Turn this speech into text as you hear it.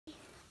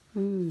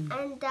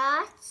And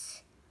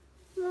that's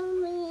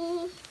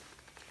mommy.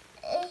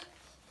 It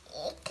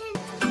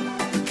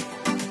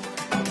can.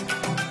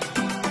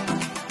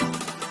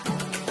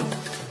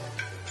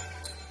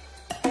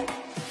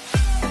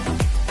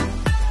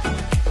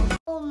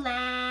 Oh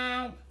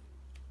man.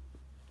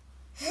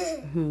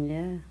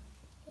 Yeah.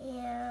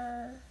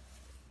 Yeah.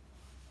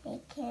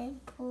 You can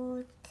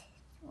put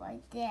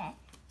right there.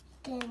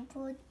 You can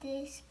put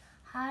this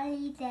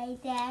holiday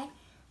there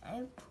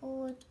and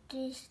put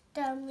this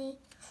dummy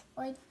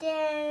right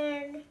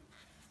there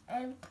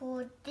and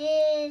put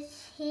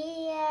this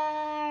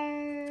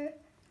here.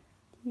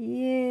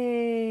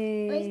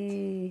 Yay!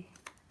 Wait.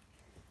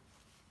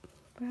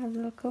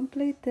 Puzzle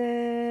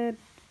completed.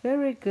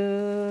 Very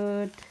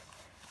good.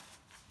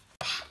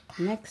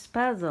 Next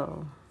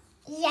puzzle.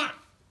 Yeah.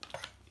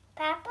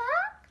 Peppa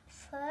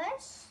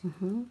first.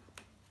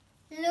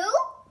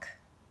 Luke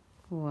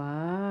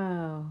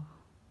Wow.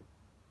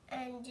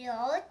 and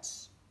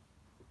George.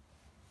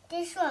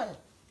 This one.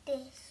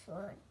 This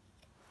one.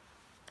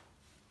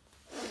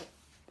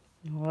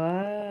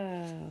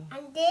 Wow.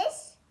 And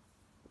this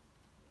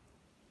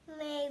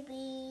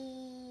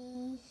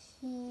maybe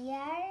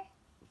here.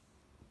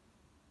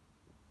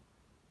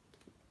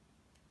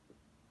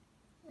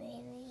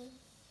 Maybe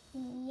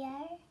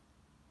here.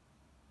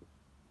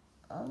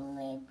 Or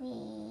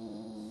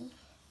maybe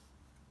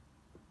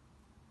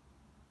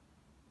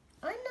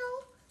I know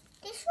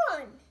this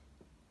one.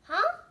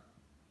 Huh?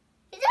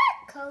 Is that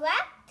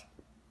correct?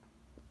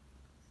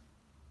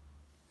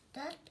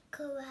 That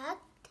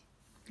correct?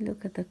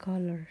 Look at the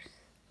colors.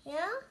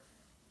 Yeah?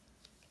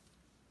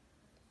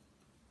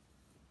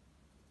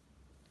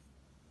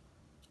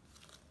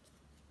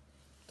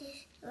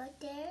 This right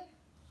there.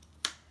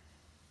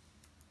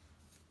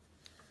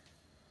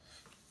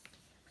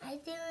 I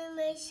do it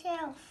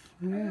myself.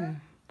 Yeah,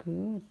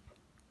 good.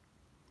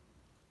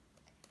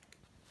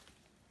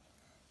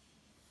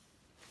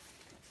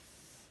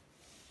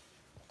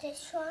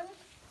 This one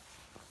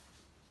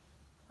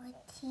right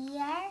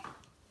here.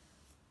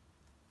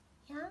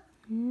 Yeah?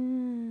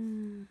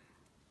 Mm.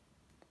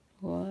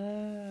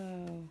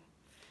 Wow.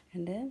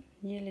 And then,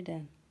 nearly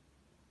done.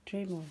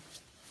 3 more.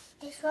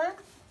 This one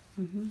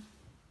Mm-hmm.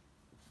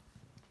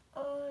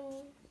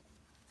 on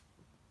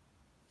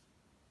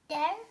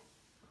there.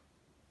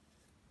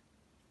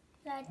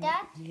 Like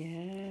that.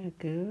 Yeah,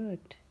 good.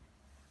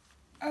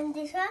 And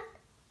this one.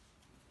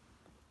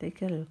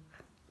 Take a look.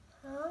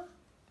 Huh?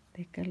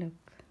 Take a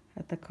look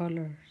at the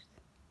colors.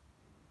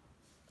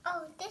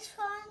 Oh, this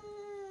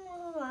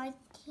one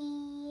right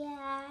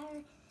here.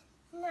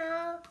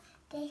 Now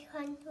this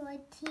one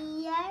right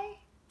here.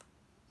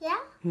 Yeah?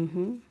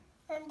 Mm-hmm.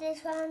 And this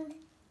one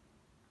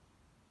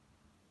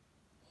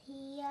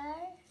here.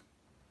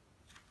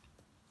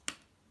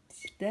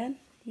 It's done?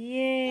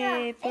 Yay,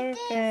 Yeah, perfect.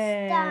 it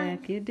is done.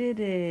 You did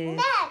it.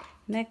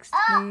 Next,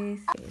 Oh.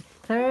 please.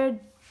 Third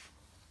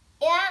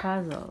Yeah.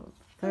 puzzle.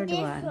 Third This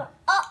one.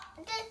 Oh,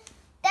 this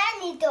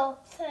Danny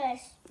dog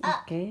first.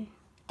 Okay.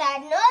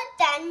 That's not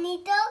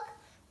Danny dog.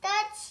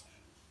 That's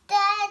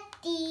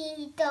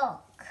Daddy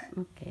dog.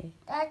 Okay.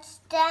 That's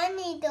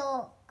Danny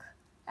dog.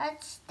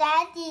 That's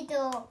Daddy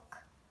dog.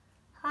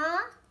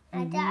 Huh?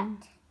 Like that.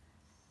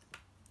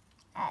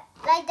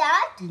 Like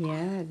that.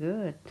 Yeah,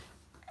 good.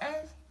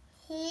 And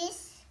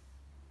his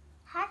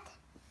hat.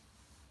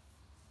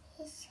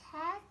 His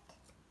hat.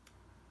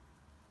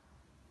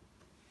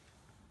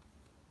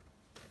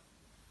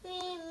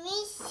 We're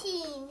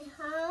missing,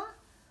 huh?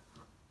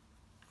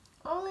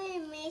 Only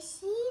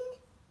missing?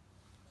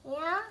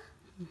 Yeah.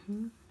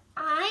 Mm-hmm.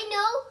 I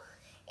know.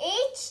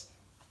 It's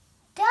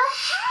the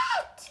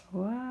hat.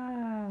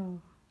 Wow.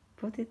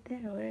 Put it there.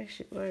 Where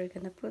are you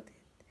gonna put it?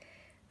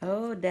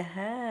 Oh, the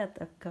hat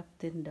of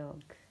Captain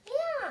Dog.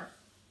 Yeah.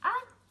 A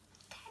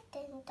cat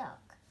and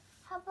dog.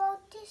 How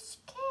about these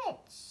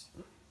kids?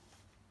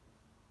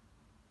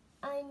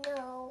 I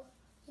know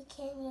you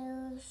can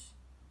use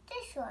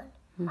this one.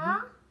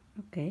 Huh?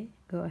 Okay,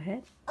 go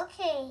ahead.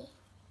 Okay.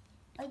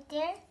 Right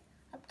there?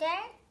 Up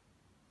there?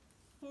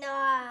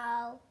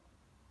 No.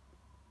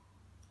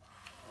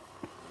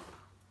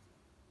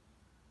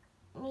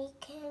 We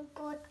can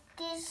put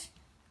this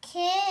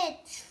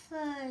kids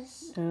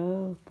first.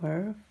 Oh,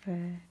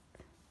 perfect.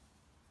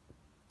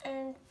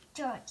 And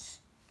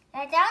George.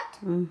 Like that?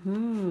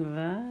 Mm-hmm.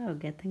 Wow,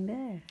 getting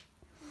there.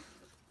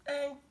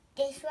 And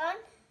this one?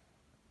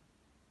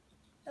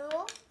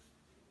 No.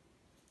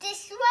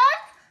 This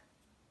one?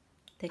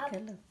 Take Up. a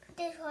look.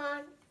 This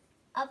one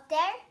up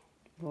there?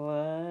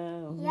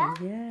 Wow. Yeah?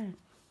 Yeah.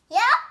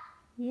 Yeah?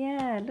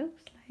 Yeah,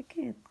 looks like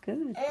it.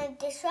 Good. And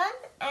this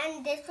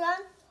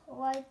one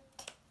right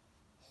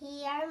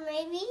here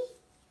maybe?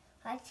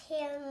 Right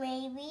here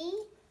maybe?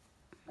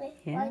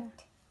 Yeah.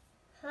 Right.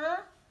 Huh?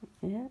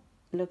 Yeah,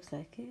 looks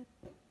like it.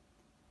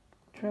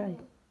 Try.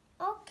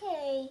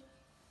 Okay.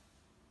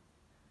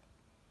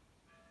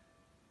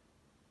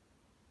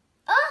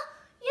 Oh,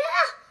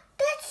 yeah!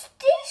 That's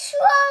this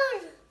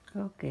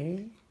one!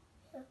 Okay.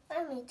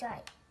 Let me try.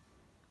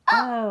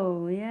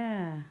 Oh,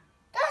 yeah.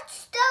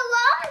 That's the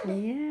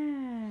one!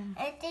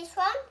 Yeah. And this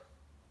one?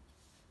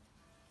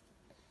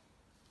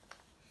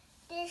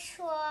 this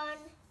one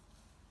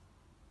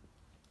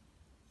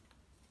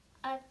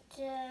at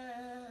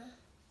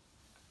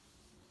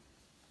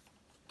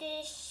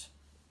this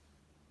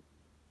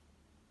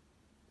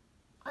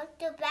on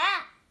the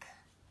back.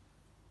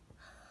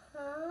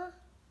 Huh?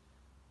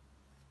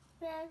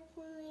 Let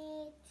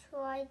me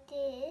try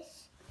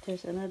this.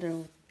 There's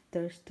another.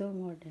 There's two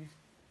more there.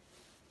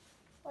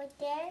 Right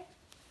there.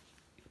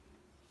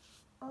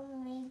 Or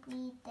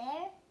maybe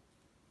there.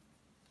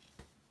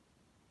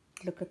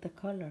 Look at the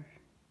color.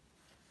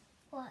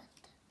 What?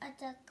 At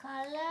the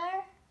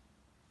color?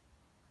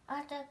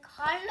 At the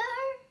color?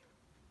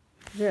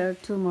 There are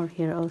two more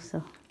here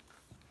also.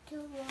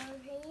 Two more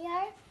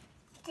here.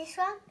 This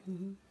one?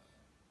 Mm-hmm.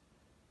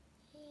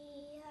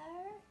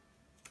 Here.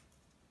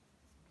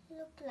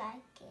 Look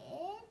like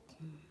it.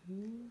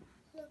 Mm-hmm.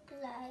 Look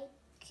like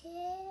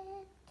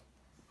it.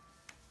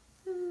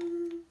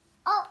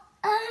 Oh,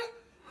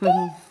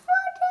 this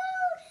one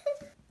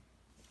out.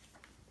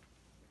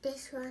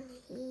 This one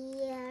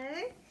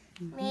here.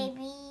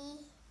 Maybe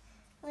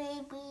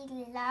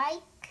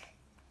like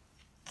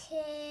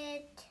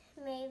it.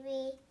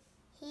 Maybe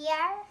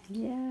here.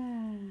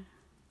 Yeah.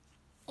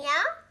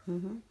 Yeah.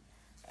 Mm-hmm.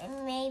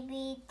 And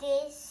maybe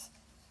this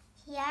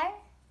here.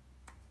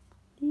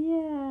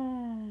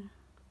 Yeah.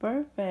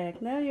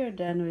 Perfect. Now you're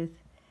done with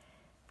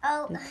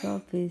Oh, the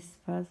 12-piece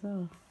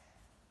puzzle.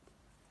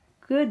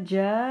 Good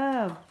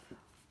job.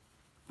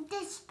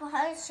 this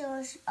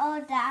puzzle's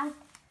all done.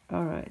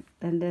 All right.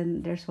 And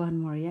then there's one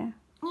more, yeah?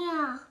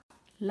 Yeah.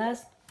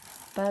 Last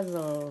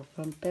puzzle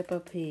from Peppa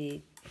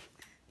Pig.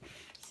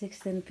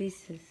 16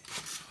 pieces.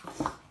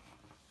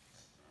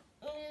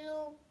 It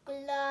look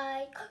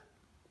like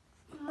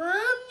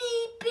Mommy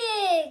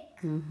Pig.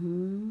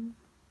 Mm-hmm.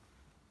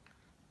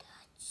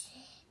 That's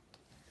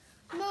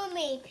it.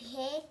 Mommy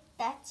Pig.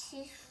 That's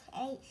his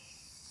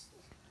face.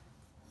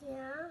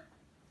 Yeah.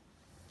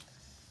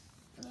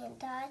 And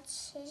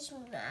that's his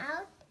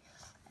mouth.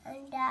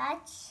 And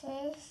that's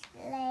his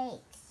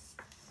legs.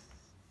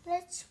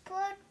 Let's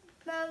put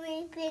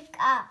Mommy Pig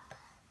up.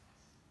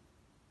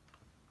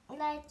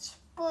 Let's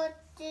put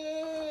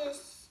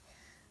this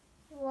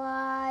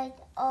wide.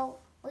 Oh,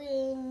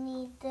 we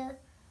need the.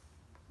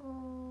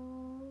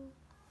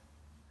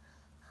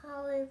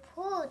 How we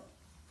put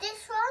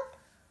this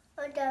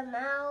one on the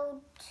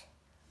mouth?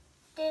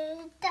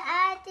 The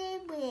daddy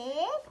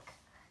big.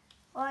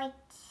 Right.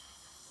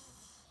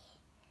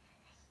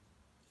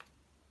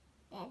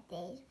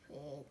 Daddy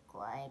big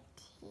right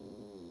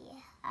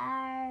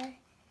here.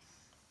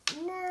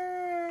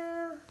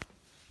 No.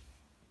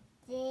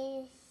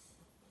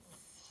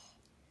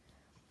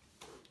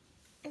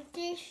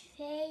 This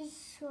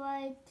face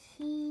right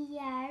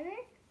here.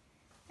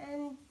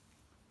 And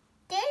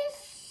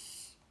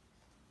this.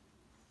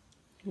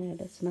 Yeah,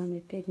 that's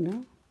Mommy Pig,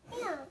 no?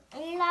 Yeah,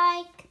 I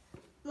like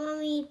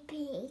Mommy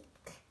Pig.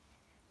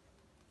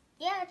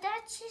 Yeah,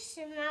 that's his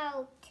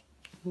mouth.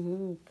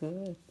 Mm-hmm,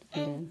 good.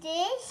 And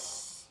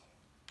this.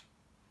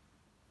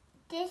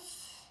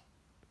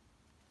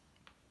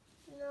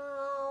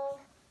 No.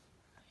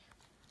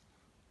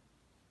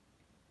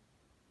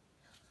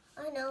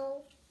 I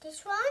know.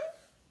 This one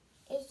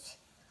is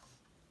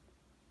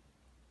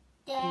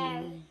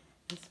there.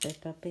 That's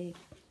Peppa Pig.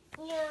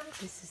 Yeah.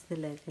 This is the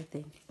leg, I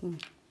think.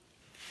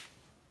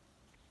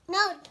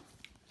 No.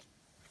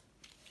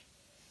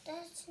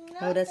 That's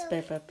not. Oh, that's the-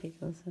 Peppa Pig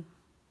also.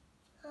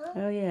 Huh?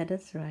 Oh, yeah,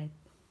 that's right.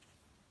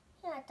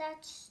 Yeah,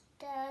 that's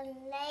the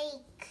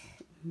lake.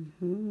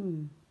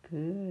 Mm-hmm,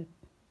 good.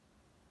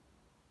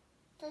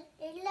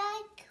 I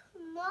like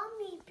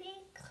Mommy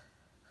Pig.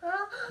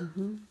 Huh?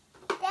 Mm-hmm.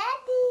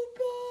 Daddy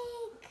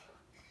Pig.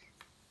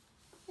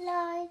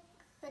 Like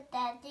a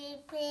Daddy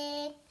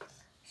Pig.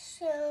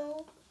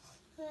 So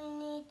we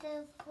need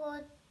to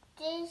put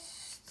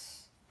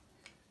this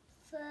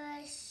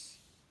first.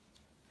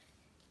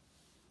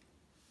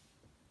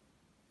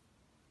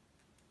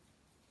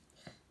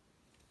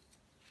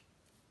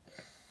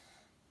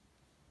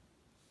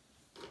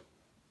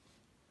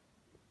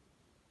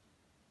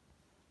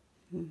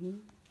 Mm-hmm.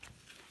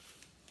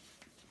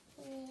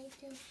 We need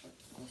to put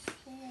this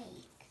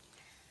lake.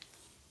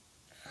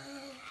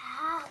 And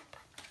up.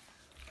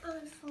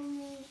 And for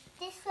me,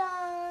 this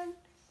one.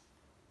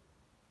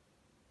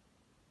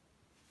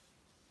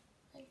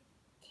 Right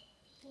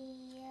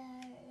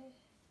here.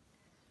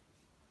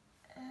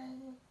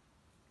 And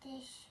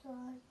this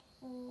one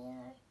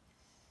here.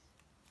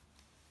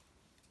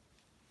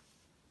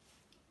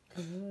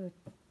 Good.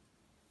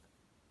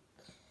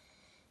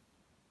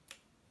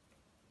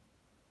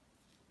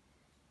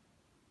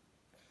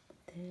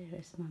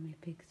 There's Mommy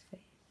Pig's face.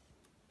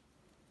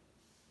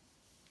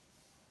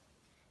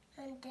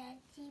 And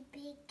Daddy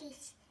Pig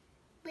is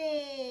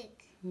big.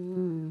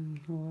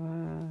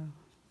 Wow.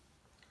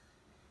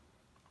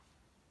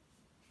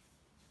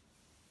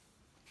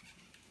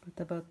 What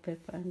about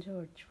Peppa and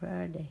George?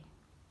 Where are they?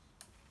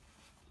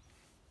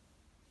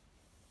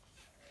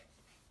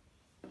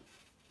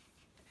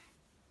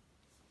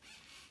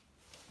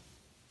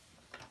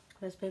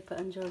 Where's Peppa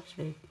and George,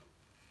 babe?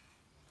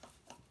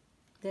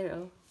 There,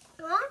 oh.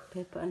 Huh?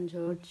 Peppa and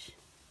George.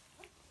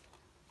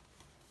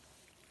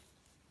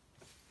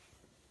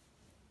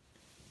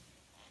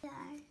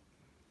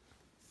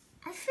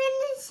 I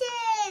finished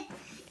it!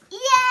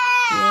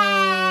 Yay!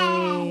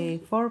 Yay!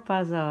 4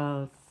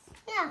 puzzles.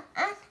 Yeah.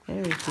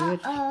 Very good.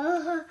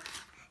 Oh,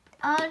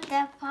 all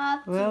the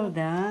puzzles. Well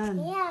done.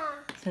 Yeah.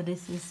 So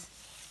this is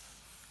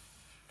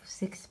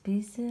 6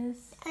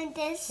 pieces, And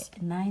this.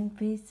 9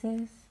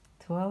 pieces,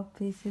 12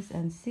 pieces,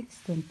 and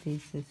 16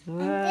 pieces. Wow!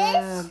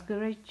 this?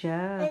 Great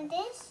job. And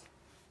this.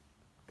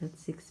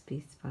 That's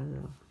 6-piece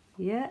puzzle.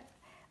 Yeah.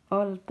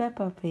 All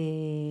Peppa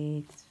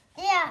Pigs.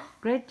 Yeah.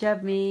 Great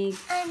job, Mig.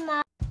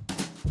 And